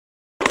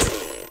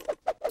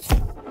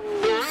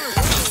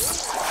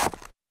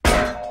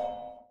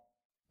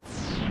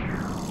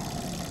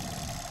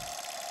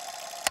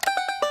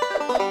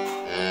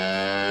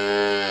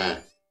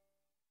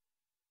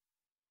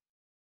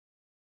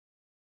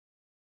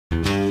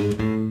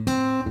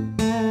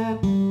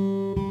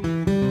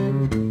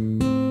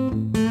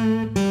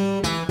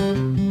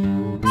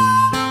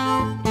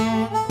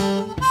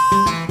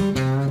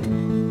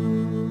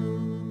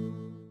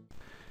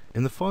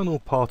In the final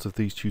part of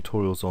these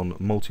tutorials on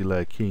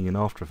multi-layer keying in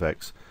After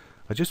Effects,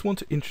 I just want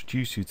to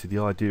introduce you to the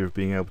idea of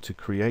being able to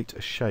create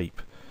a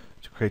shape,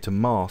 to create a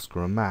mask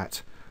or a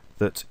matte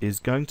that is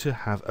going to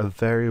have a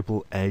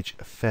variable edge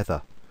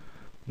feather.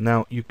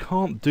 Now, you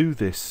can't do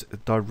this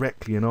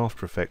directly in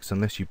After Effects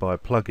unless you buy a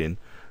plugin.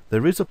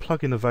 There is a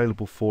plugin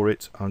available for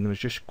it. I'm going to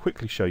just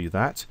quickly show you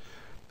that.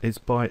 It's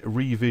by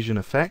Revision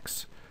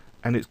Effects,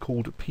 and it's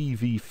called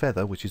PV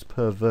Feather, which is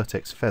per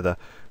vertex feather.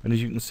 And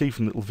as you can see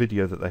from the little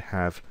video that they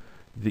have,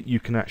 that you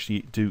can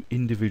actually do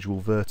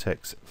individual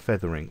vertex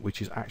feathering, which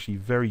is actually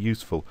very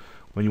useful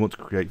when you want to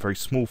create very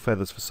small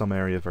feathers for some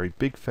area, very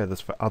big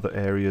feathers for other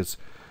areas.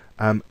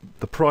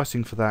 The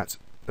pricing for that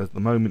at the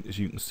moment, as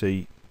you can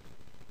see,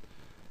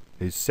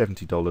 is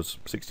 $70,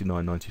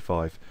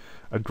 $69.95.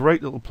 A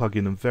great little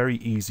plugin and very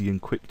easy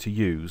and quick to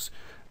use.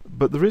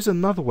 But there is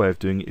another way of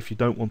doing it if you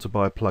don't want to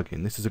buy a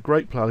plugin. This is a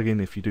great plugin.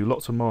 If you do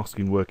lots of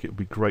masking work, it would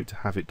be great to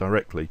have it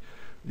directly.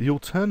 The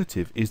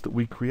alternative is that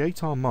we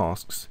create our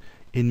masks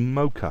in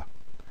Mocha,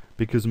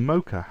 because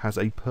Mocha has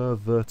a per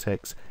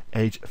vertex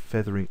edge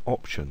feathering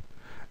option,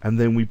 and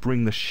then we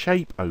bring the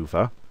shape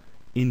over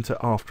into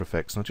After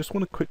Effects. And I just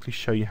want to quickly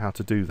show you how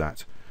to do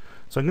that.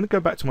 So I'm going to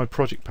go back to my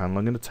project panel.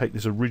 I'm going to take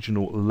this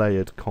original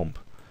layered comp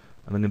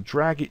and I'm going to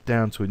drag it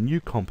down to a new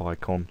comp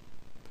icon,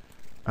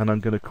 and I'm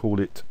going to call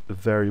it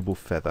variable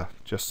feather,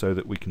 just so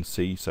that we can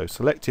see. So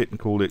select it and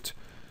call it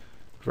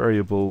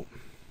variable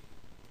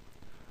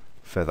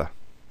feather.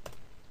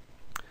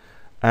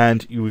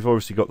 And we've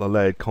obviously got the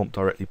layered comp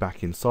directly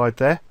back inside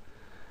there,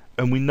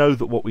 and we know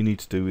that what we need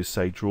to do is,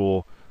 say,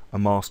 draw a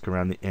mask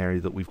around the area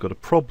that we've got a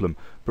problem.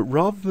 But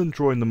rather than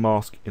drawing the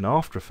mask in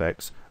After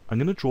Effects, I'm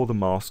going to draw the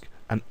mask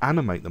and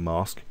animate the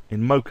mask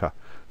in Mocha.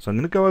 So I'm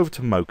going to go over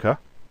to Mocha.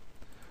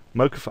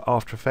 Mocha for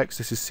After Effects.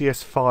 This is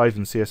CS5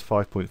 and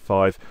CS5.5.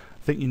 I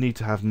think you need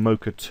to have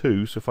Mocha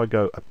 2. So if I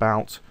go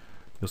about,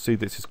 you'll see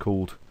this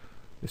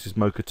is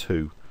Mocha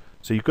 2.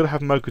 So you've got to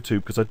have Mocha 2,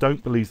 because I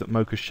don't believe that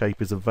Mocha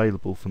Shape is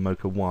available for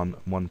Mocha 1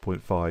 and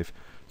 1.5.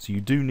 So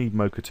you do need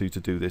Mocha 2 to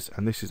do this,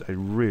 and this is a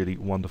really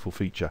wonderful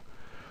feature.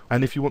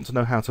 And if you want to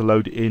know how to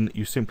load it in,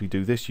 you simply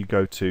do this. You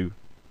go to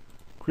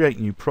Create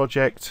New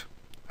Project.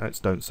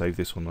 Don't save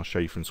this one, I'll show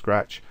you from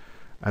scratch.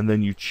 And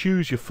then you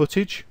choose your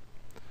footage.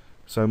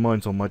 So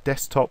mine's on my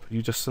desktop.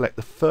 You just select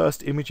the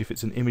first image if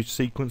it's an image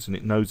sequence, and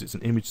it knows it's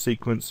an image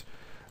sequence.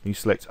 And you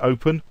select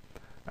Open.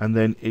 And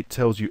then it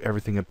tells you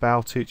everything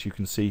about it. You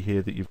can see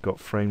here that you've got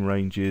frame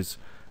ranges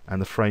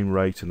and the frame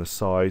rate and the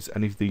size,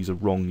 and if these are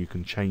wrong you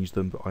can change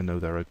them, but I know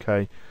they're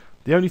okay.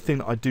 The only thing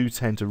that I do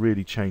tend to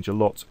really change a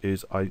lot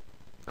is I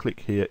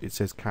click here, it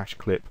says cache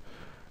clip,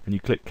 and you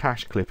click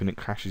cache clip and it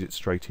caches it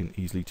straight in,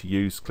 easily to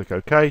use. Click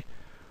OK,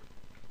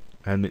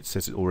 and it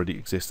says it already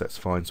exists. That's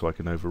fine, so I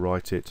can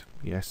overwrite it.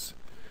 Yes,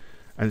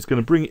 and it's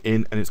going to bring it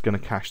in and it's going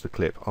to cache the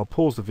clip. I'll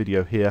pause the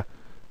video here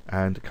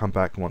and come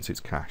back once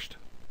it's cached.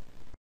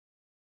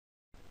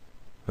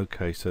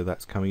 Okay, so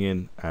that's coming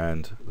in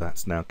and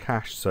that's now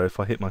cached. So if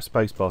I hit my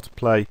spacebar to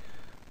play,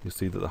 you'll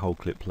see that the whole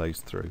clip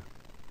plays through.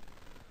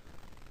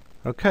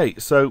 Okay,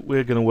 so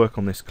we're going to work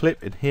on this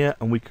clip in here,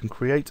 and we can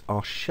create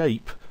our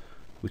shape,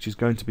 which is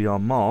going to be our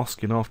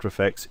mask in After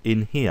Effects,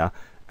 in here,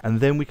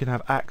 and then we can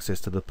have access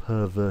to the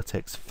per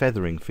vertex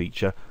feathering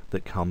feature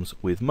that comes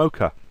with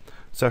Mocha.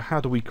 So how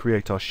do we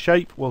create our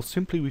shape? Well,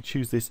 simply we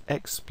choose this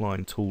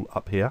X-spline tool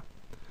up here.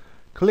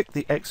 Click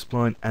the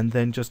X-spline and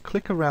then just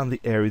click around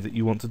the area that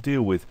you want to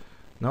deal with.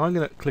 Now I'm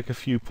going to click a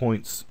few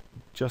points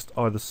just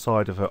either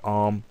side of her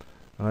arm,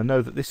 and I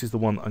know that this is the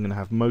one I'm going to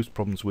have most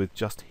problems with,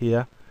 just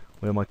here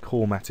where my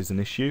core matte is an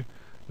issue.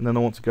 And then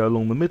I want to go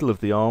along the middle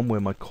of the arm where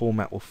my core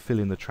matte will fill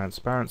in the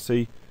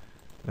transparency,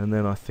 and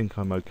then I think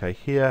I'm okay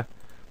here.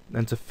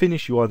 And to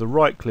finish, you either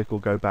right click or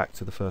go back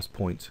to the first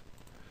point.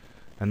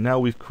 And now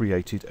we've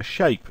created a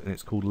shape, and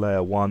it's called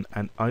layer 1,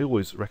 and I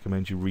always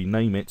recommend you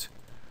rename it.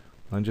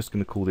 I'm just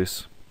going to call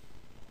this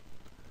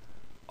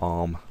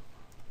arm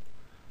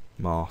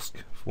mask,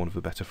 for want of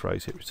a better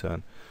phrase. Hit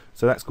return.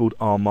 So that's called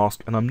arm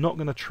mask, and I'm not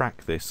going to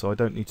track this, so I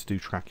don't need to do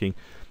tracking.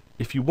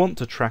 If you want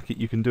to track it,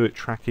 you can do it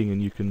tracking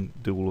and you can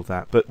do all of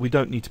that, but we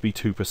don't need to be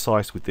too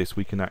precise with this.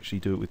 We can actually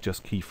do it with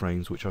just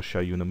keyframes, which I'll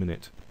show you in a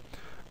minute.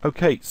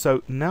 Okay,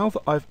 so now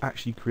that I've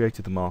actually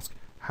created the mask,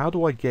 how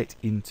do I get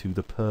into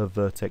the per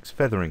vertex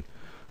feathering?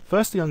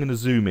 Firstly, I'm going to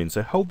zoom in,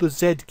 so hold the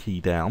Z key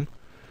down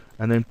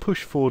and then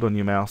push forward on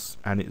your mouse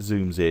and it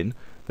zooms in.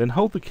 Then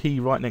hold the key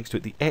right next to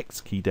it, the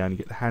X key down, you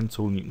get the hand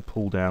tool and you can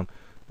pull down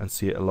and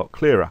see it a lot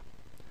clearer.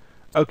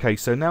 Okay,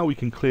 so now we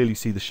can clearly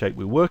see the shape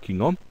we're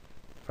working on.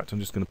 In fact, I'm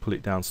just going to pull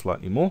it down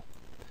slightly more.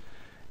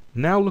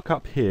 Now look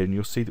up here and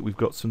you'll see that we've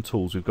got some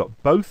tools. We've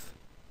got both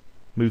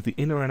move the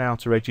inner and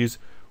outer edges.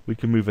 We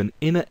can move an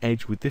inner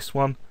edge with this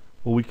one,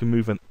 or we can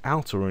move an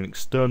outer or an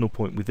external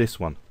point with this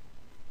one.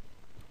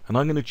 And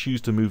I'm going to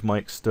choose to move my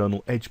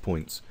external edge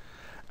points.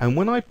 And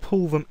when I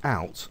pull them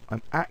out,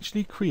 I'm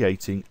actually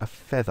creating a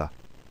feather.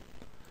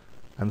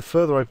 And the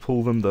further I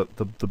pull them, the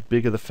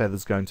bigger the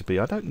feather's going to be.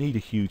 I don't need a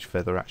huge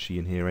feather actually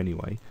in here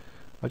anyway.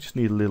 I just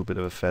need a little bit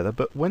of a feather.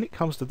 But when it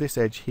comes to this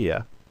edge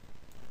here,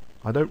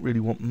 I don't really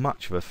want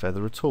much of a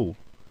feather at all,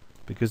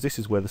 because this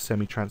is where the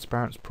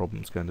semi-transparent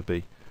problem is going to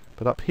be.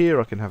 But up here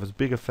I can have as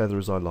big a feather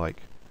as I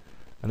like.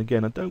 And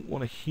again, I don't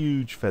want a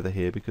huge feather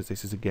here, because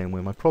this is again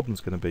where my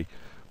problem's going to be.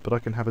 But I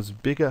can have as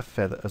big a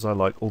feather as I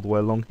like all the way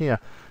along here.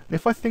 And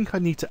if I think I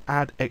need to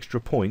add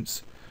extra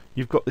points,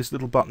 you've got this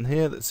little button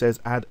here that says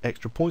add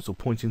extra points, or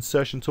point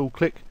insertion tool.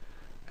 Click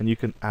and you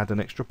can add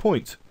an extra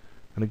point.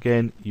 And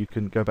again, you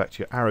can go back to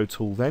your arrow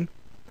tool then,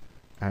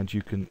 and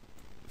you can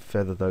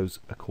feather those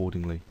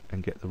accordingly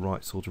and get the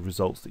right sort of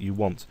results that you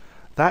want.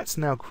 That's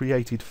now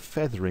created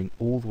feathering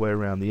all the way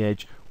around the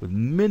edge, with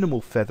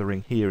minimal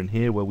feathering here and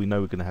here where we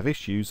know we're going to have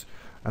issues,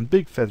 and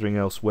big feathering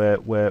elsewhere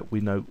where we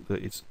know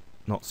that it's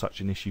not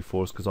such an issue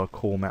for us, because our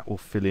core mat will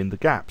fill in the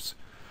gaps.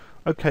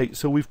 Okay,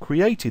 so we've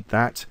created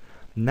that.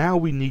 Now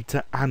we need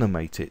to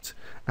animate it,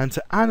 and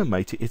to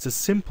animate it, it's as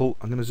simple.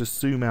 I'm going to just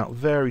zoom out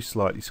very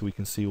slightly so we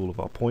can see all of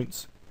our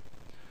points.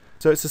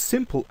 So it's as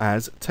simple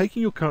as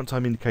taking your current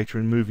time indicator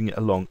and moving it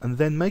along, and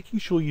then making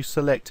sure you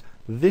select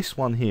this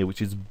one here,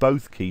 which is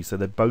both keys, so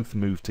they're both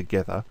moved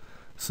together.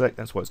 Select,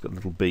 that's why it's got a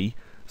little B.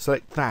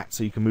 Select that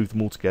so you can move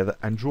them all together,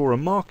 and draw a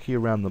marquee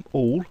around them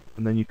all,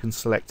 and then you can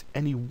select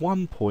any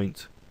one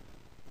point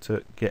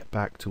to get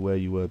back to where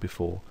you were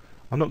before.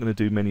 I'm not going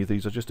to do many of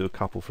these, I'll just do a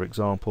couple. For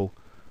example,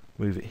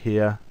 move it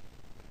here,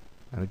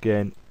 and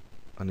again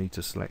I need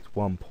to select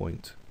one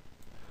point.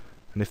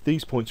 And if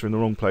these points are in the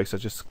wrong place, I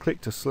just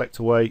click to select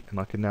away, and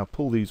I can now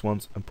pull these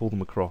ones and pull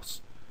them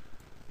across,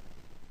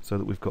 so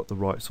that we've got the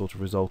right sort of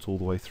result all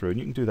the way through. And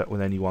you can do that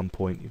with any one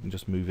point, you can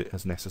just move it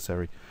as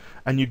necessary.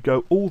 And you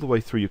go all the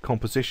way through your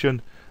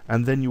composition,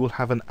 and then you will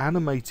have an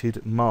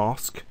animated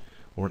mask,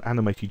 or an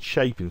animated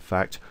shape in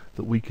fact,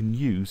 that we can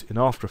use in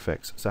After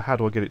Effects. So how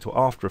do I get it to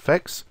After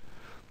Effects?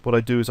 What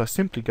I do is I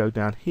simply go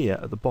down here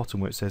at the bottom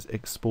where it says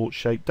Export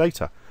Shape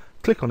Data.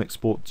 Click on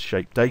Export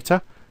Shape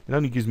Data. It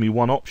only gives me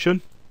one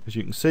option, as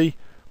you can see,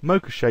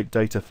 Mocha Shape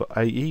Data for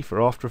AE, for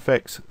After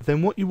Effects.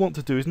 Then what you want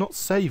to do is not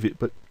save it,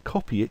 but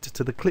copy it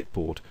to the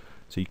clipboard.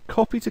 So you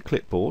copy to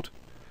clipboard,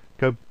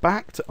 go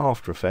back to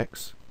After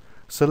Effects,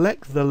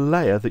 select the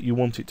layer that you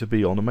want it to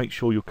be on, and make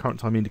sure your current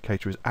time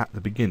indicator is at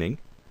the beginning,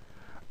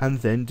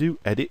 and then do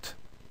Edit,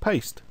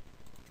 Paste.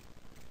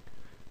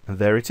 And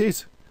there it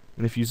is.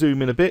 And if you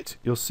zoom in a bit,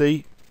 you'll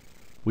see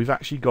we've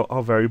actually got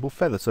our variable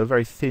feather. So a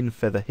very thin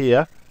feather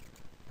here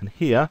and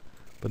here,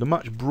 but a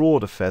much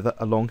broader feather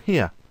along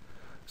here.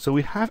 So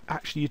we have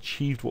actually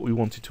achieved what we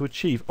wanted to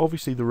achieve.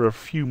 Obviously there are a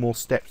few more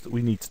steps that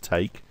we need to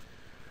take.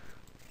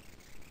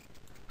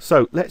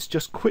 So let's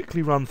just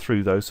quickly run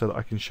through those so that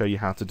I can show you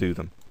how to do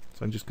them.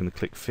 So I'm just going to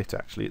click Fit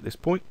actually at this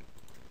point.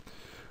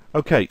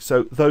 Okay,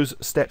 so those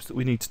steps that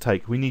we need to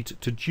take, we need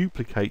to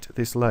duplicate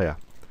this layer.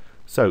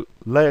 So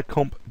layer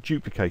comp,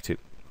 duplicate it.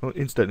 Well,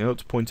 incidentally, I want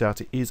to point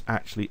out it is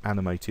actually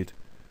animated.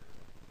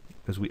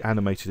 As we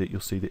animated it,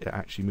 you'll see that it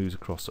actually moves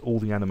across. So all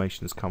the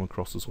animation has come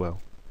across as well.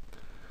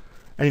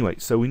 Anyway,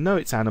 so we know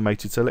it's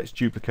animated, so let's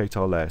duplicate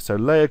our layer. So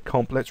layer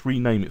comp, let's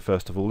rename it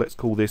first of all. Let's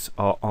call this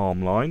our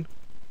arm line.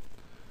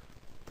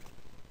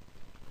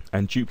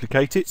 And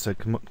duplicate it, so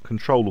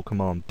Control or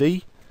Command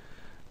D.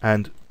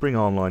 And bring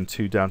arm line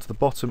 2 down to the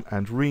bottom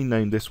and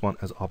rename this one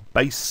as our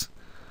base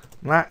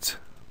mat,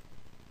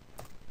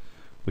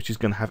 which is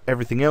going to have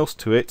everything else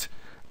to it.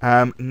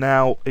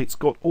 Now it's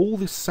got all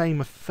the same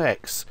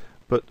effects,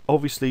 but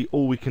obviously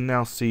all we can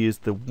now see is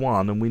the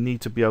one, and we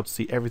need to be able to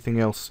see everything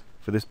else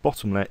for this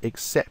bottom layer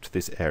except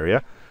this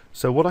area.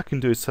 So what I can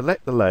do is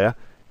select the layer,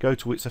 go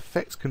to its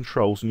effects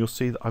controls, and you'll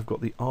see that I've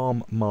got the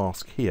arm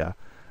mask here,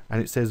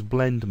 and it says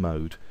blend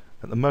mode.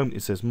 At the moment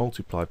it says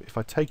multiply, but if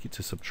I take it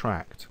to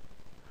subtract,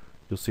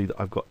 you'll see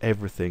that I've got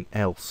everything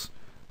else,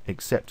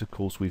 except of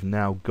course we've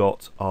now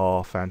got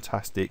our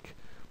fantastic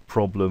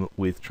problem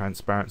with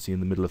transparency in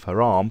the middle of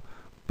her arm.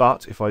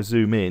 But if I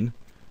zoom in,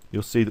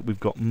 you'll see that we've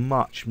got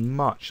much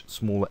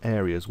smaller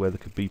areas where there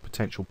could be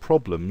potential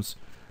problems,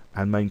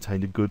 and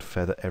maintain a good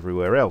feather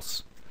everywhere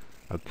else.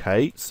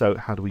 Okay, so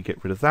how do we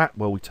get rid of that?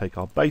 Well, we take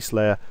our base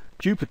layer,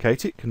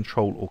 duplicate it,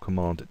 Control or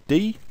Command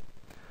D,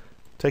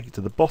 take it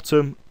to the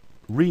bottom,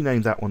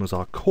 rename that one as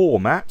our core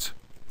mat,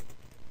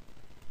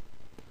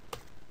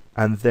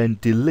 and then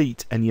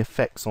delete any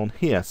effects on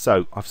here.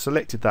 So I've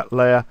selected that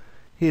layer,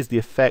 here's the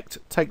effect,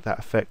 take that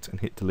effect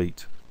and hit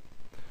delete.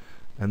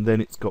 And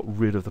then it's got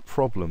rid of the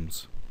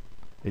problems.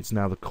 It's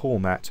now the core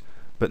mat.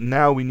 But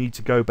now we need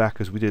to go back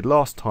as we did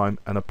last time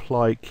and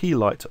apply key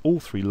light to all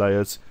 3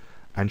 layers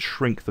and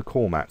shrink the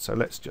core mat. So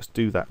let's just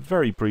do that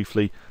very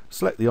briefly.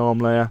 Select the arm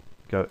layer,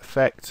 go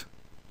Effect,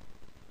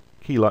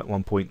 key light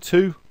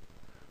 1.2,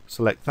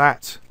 select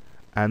that,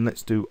 and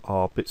let's do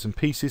our bits and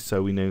pieces.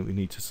 So we know we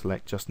need to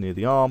select just near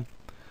the arm,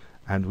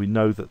 and we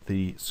know that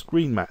the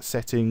screen mat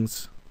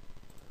settings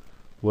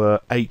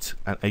were 8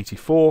 and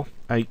 84,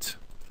 8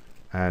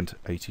 and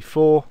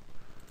 84,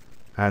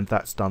 and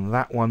that's done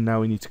that one.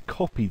 Now we need to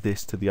copy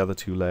this to the other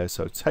two layers.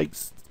 So take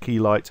key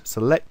light,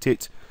 select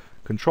it,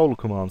 Control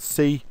Command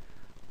C,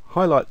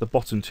 highlight the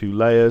bottom two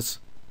layers,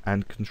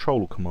 and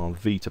Control Command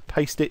V to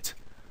paste it,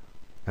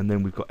 and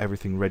then we've got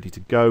everything ready to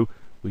go.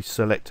 We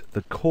select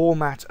the core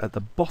mat at the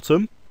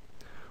bottom,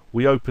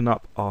 we open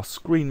up our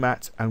screen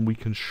mat and we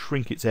can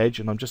shrink its edge,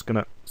 and I'm just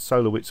going to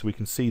solo it so we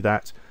can see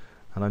that,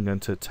 and I'm going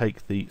to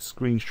take the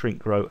screen shrink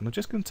grow and I'm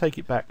just going to take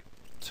it back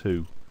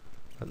 2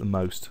 at the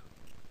most,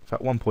 in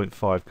fact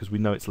 1.5, because we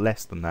know it's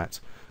less than that.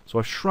 So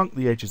I've shrunk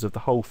the edges of the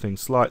whole thing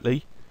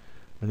slightly.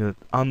 I'm going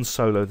to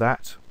unsolo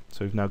that,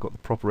 so we've now got the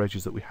proper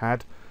edges that we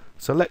had.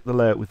 Select the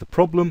layer with the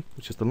problem,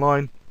 which is the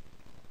line,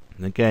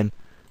 and again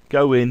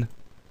go in,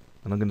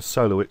 and I'm going to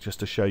solo it just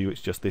to show you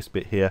it's just this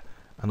bit here,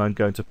 and I'm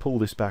going to pull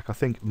this back. I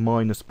think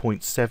minus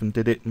 0.7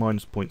 did it,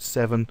 minus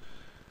 0.7,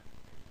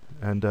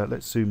 and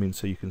let's zoom in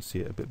so you can see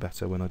it a bit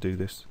better when I do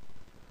this.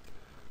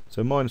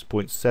 So minus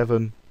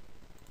 0.7,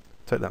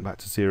 take that back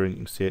to 0 and you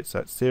can see it, so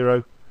that's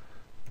 0,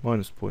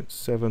 minus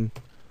 0.7,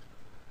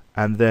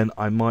 and then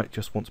I might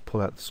just want to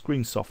pull out the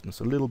screen softness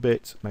a little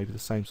bit, maybe the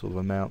same sort of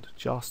amount,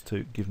 just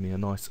to give me a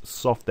nice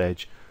soft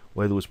edge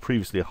where there was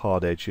previously a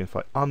hard edge. And if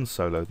I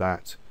unsolo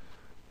that,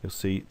 you'll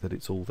see that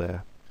it's all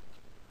there,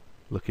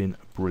 looking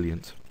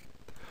brilliant.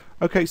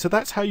 Okay, so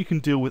that's how you can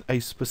deal with a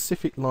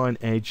specific line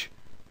edge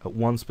at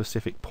one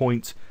specific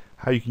point,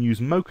 how you can use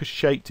Mocha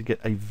shape to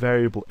get a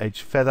variable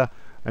edge feather.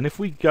 And if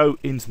we go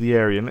into the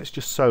area, and let's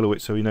just solo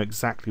it so we know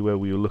exactly where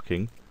we were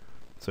looking.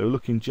 So we're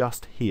looking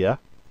just here.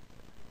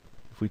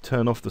 If we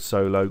turn off the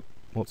solo,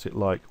 what's it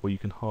like? Well, you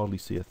can hardly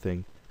see a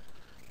thing.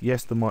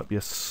 Yes, there might be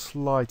a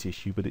slight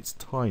issue, but it's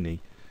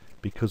tiny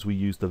because we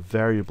use the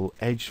variable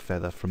edge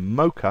feather from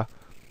Mocha,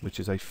 which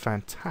is a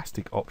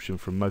fantastic option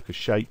from Mocha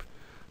shape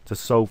to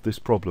solve this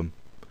problem.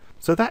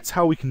 So that's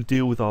how we can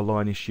deal with our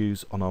line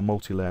issues on our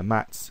multi-layer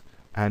mats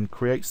and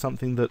create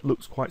something that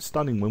looks quite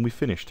stunning when we've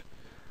finished.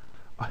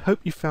 I hope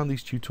you found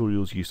these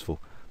tutorials useful.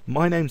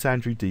 My name's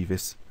Andrew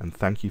Devis, and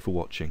thank you for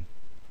watching.